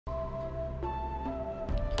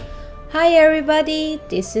Hi everybody,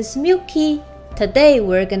 this is Milky. Today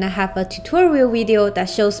we're gonna have a tutorial video that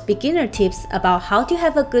shows beginner tips about how to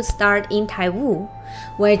have a good start in Taiwu.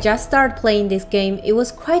 When I just started playing this game, it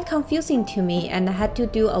was quite confusing to me and I had to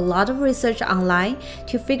do a lot of research online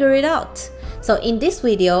to figure it out. So in this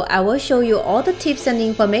video, I will show you all the tips and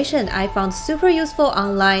information I found super useful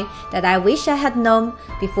online that I wish I had known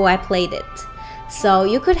before I played it. So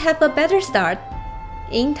you could have a better start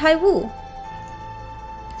in Taiwu.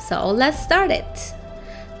 So let's start it.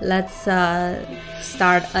 Let's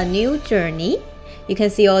start a new journey. You can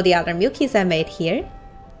see all the other Milkies I made here.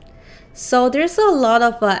 So there's a lot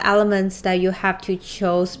of elements that you have to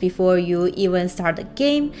choose before you even start the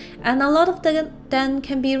game, and a lot of them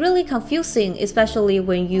can be really confusing, especially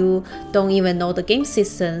when you don't even know the game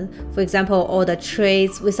system. For example, all the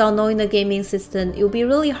traits, without knowing the gaming system, it will be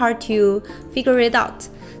really hard to figure it out.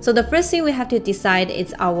 So the first thing we have to decide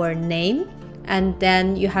is our name. And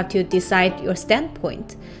then you have to decide your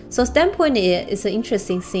standpoint. So standpoint is an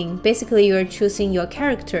interesting thing. Basically, you're choosing your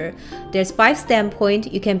character. There's 5 standpoints.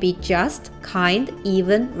 You can be just, kind,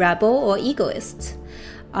 even, rebel, or egoist.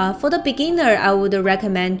 For the beginner, I would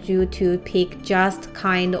recommend you to pick just,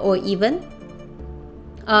 kind, or even.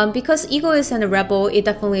 Because egoist and rebel, it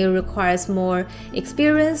definitely requires more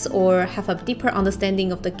experience or have a deeper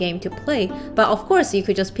understanding of the game to play. But of course, you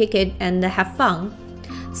could just pick it and have fun.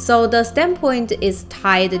 So the standpoint is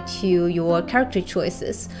tied to your character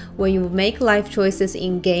choices. When you make life choices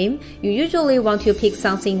in game, you usually want to pick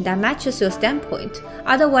something that matches your standpoint.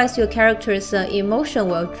 Otherwise, your character's emotion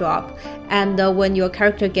will drop. And when your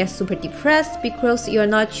character gets super depressed because you're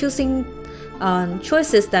not choosing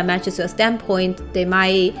choices that matches your standpoint, they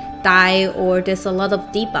might die or there's a lot of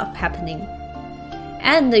debuff happening.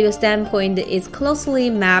 And your standpoint is closely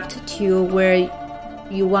mapped to where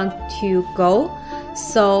you want to go.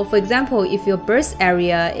 So for example, if your birth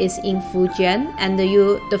area is in Fujian and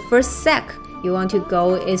the first sect you want to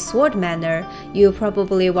go is Sword Manor, you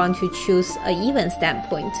probably want to choose an even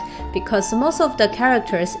standpoint, because most of the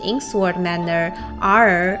characters in Sword Manor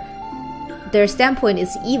their standpoint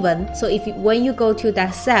is even. So when you go to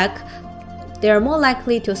that sect, they are more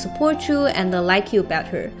likely to support you and like you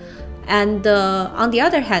better. And on the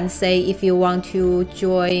other hand, say if you want to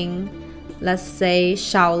join, let's say,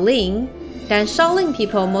 Shaolin, then Shaolin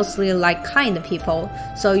people mostly like kind people,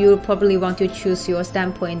 so you probably want to choose your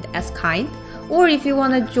standpoint as kind. Or if you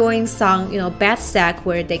want to join some, bad sect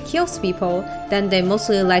where they kill people, then they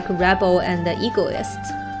mostly like rebel and the egoist.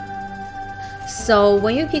 So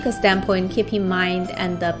when you pick a standpoint, keep in mind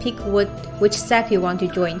and pick which sect you want to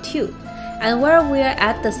join too. And while we're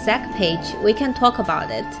at the sect page, we can talk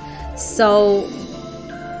about it. So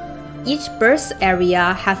each birth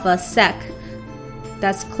area have a sect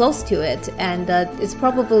that's close to it, and it's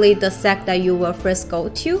probably the sect that you will first go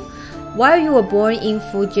to. While you were born in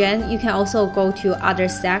Fujian, you can also go to other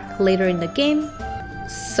sects later in the game.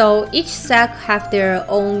 So each sect have their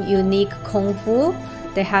own unique kung fu.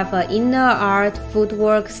 They have inner art,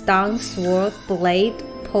 footwork, stance, sword, blade,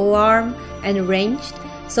 polearm, and ranged.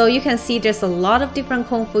 So you can see there's a lot of different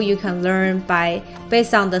kung fu you can learn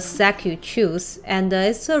based on the sect you choose, and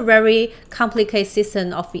it's a very complicated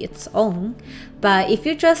system of its own. But if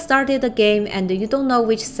you just started the game and you don't know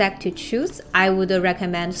which sect to choose, I would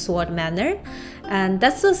recommend Sword Manor. And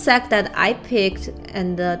that's the sect that I picked,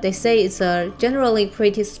 and they say it's a generally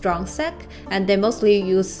pretty strong sect, and they mostly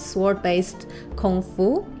use sword-based kung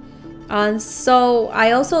fu. So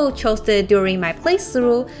I also chose it during my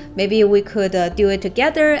playthrough. Maybe we could do it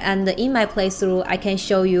together, and in my playthrough I can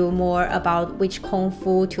show you more about which kung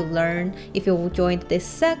fu to learn if you joined this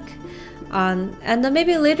sect. And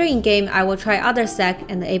maybe later in game I will try other sects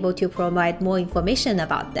and able to provide more information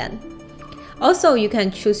about them. Also, you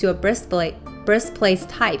can choose your birthplace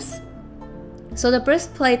types. So the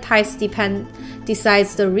birthplace types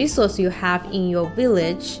decides the resource you have in your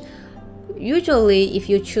village. Usually, if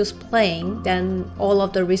you choose plain, then all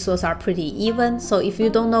of the resources are pretty even. So if you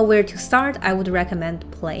don't know where to start, I would recommend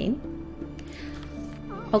plain.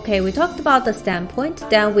 Okay, we talked about the standpoint.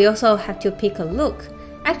 Then we also have to pick a look.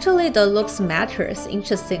 Actually, the looks matters,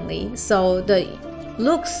 interestingly. So the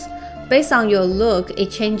looks, based on your look,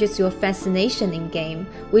 it changes your fascination in game,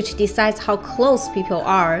 which decides how close people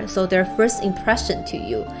are, so their first impression to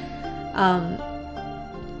you.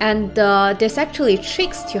 And there's actually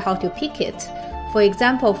tricks to how to pick it. For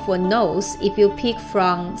example, for nose, if you pick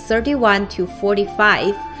from 31 to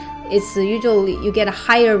 45, it's usually you get a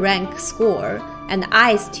higher rank score. And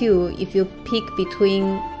eyes too, if you pick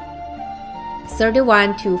between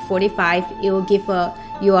 31 to 45, it will give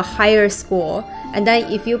you a higher score. And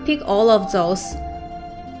then if you pick all of those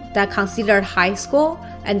that considered high score,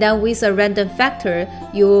 and then with a random factor,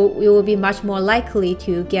 you will be much more likely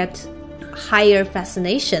to get higher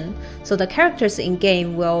fascination. So the characters in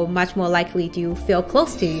game will much more likely to feel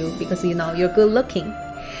close to you because you're good looking.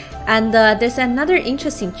 And there's another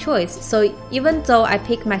interesting choice. So even though I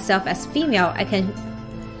pick myself as female, I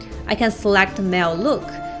can select male look.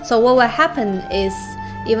 So what will happen is,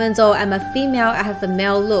 even though I'm a female, I have a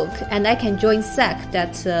male look, and I can join sect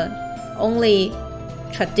that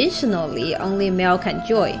traditionally only male can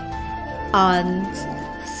join.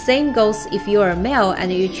 Same goes if you're a male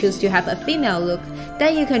and you choose to have a female look,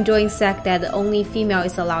 then you can join sect that only female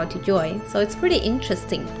is allowed to join. So it's pretty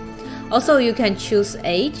interesting. Also, you can choose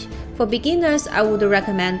age. For beginners, I would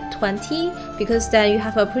recommend 20 because then you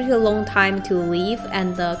have a pretty long time to live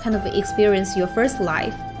and kind of experience your first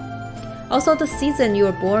life. Also, the season you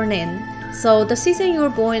were born in. So the season you were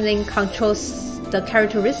born in controls the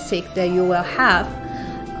characteristic that you will have.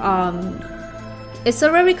 It's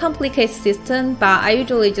a very complicated system, but I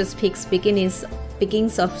usually just pick beginnings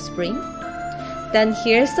of spring. Then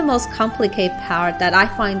here's the most complicated part that I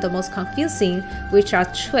find the most confusing, which are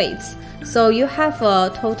traits. So you have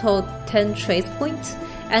a total 10 trait points,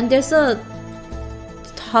 and there's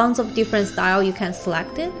tons of different styles you can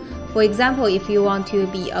select it. For example, if you want to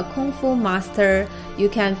be a Kung Fu master, you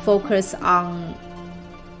can focus on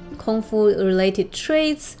Kung Fu related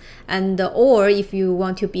traits, or if you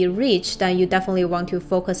want to be rich, then you definitely want to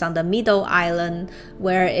focus on the middle island,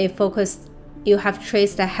 where you have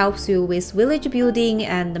traits that helps you with village building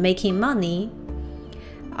and making money.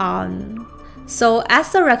 So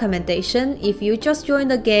as a recommendation, if you just join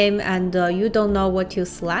the game and you don't know what to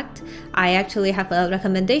select, I actually have a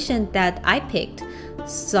recommendation that I picked.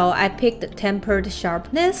 So I picked tempered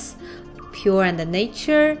sharpness, pure and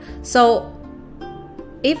nature. So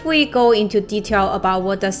if we go into detail about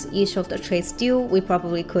what does each of the traits do, we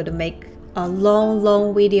probably could make a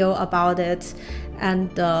long video about it.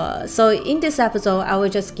 And so in this episode, I will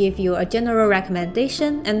just give you a general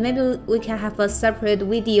recommendation, and maybe we can have a separate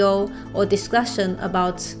video or discussion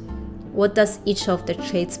about what does each of the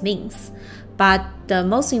traits means. But the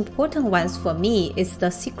most important ones for me is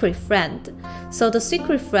the secret friend. So the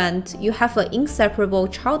secret friend, you have an inseparable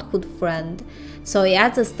childhood friend. So it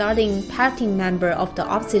adds a starting party member of the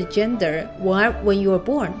opposite gender when you were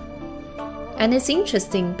born. And it's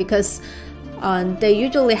interesting because they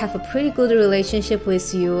usually have a pretty good relationship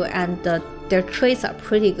with you, and their traits are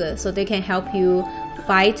pretty good, so they can help you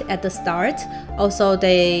fight at the start. Also,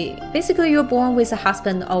 you're born with a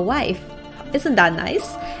husband or wife. Isn't that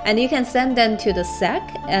nice? And you can send them to the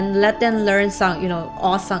sect and let them learn some,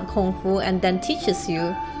 awesome Kung Fu, and then teaches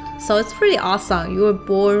you. So it's pretty awesome. You were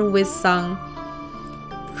born with some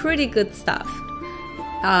pretty good stuff.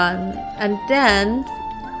 And then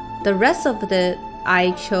the rest of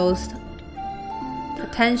I chose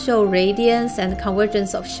potential radiance and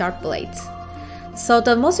convergence of sharp blades. So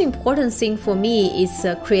the most important thing for me is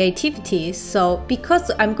creativity. So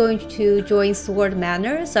because I'm going to join sword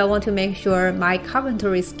manner, so I want to make sure my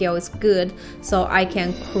carpentry skill is good, so I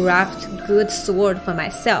can craft good sword for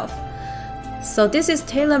myself. So this is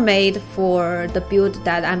tailor-made for the build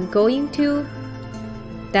that I'm going.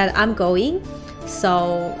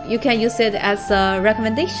 So you can use it as a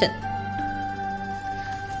recommendation.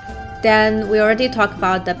 Then we already talked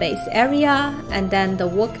about the base area and then the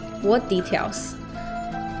work details.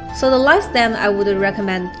 So the lifespan I would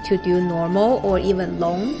recommend to do normal or even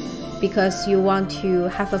long, because you want to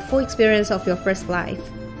have a full experience of your first life.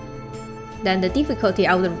 Then the difficulty,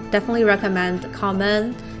 I would definitely recommend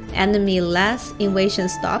common, enemy less, invasion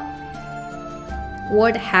stop,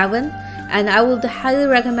 world heaven, and I would highly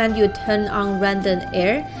recommend you turn on random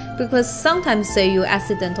air, because sometimes say you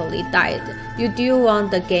accidentally died, you do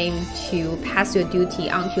want the game to pass your duty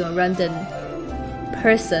onto a random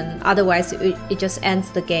person, otherwise it just ends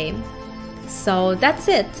the game. So that's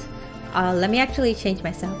it. Let me actually change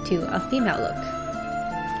myself to a female look.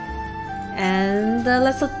 And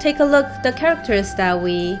let's take a look at the characters that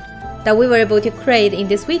we were able to create in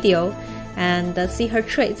this video and see her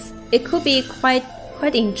traits. It could be quite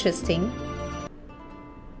interesting.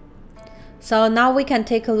 So now we can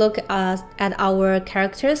take a look at our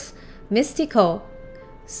characters. Mystical.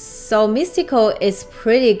 So Mystical is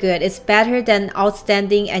pretty good. It's better than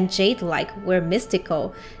Outstanding and Jade-like. We're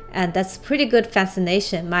Mystical, and that's pretty good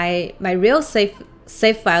fascination. My real save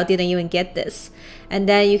file didn't even get this. And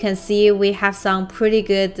then you can see we have some pretty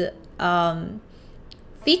good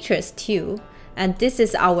features too. And this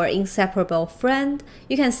is our inseparable friend.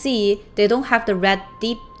 You can see they don't have the red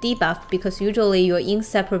debuff because usually your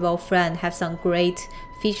inseparable friend have some great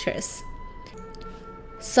features.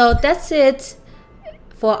 So that's it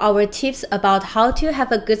for our tips about how to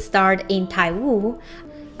have a good start in Taiwu.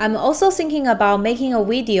 I'm also thinking about making a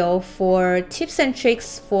video for tips and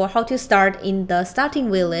tricks for how to start in the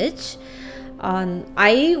starting village.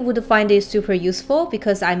 I would find it super useful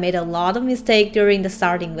because I made a lot of mistakes during the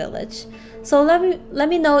starting village. So let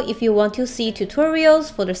me know if you want to see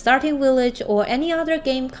tutorials for the starting village or any other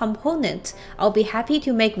game component. I'll be happy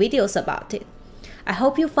to make videos about it. I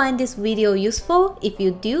hope you find this video useful. If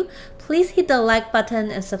you do, please hit the like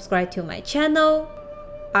button and subscribe to my channel.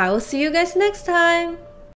 I will see you guys next time.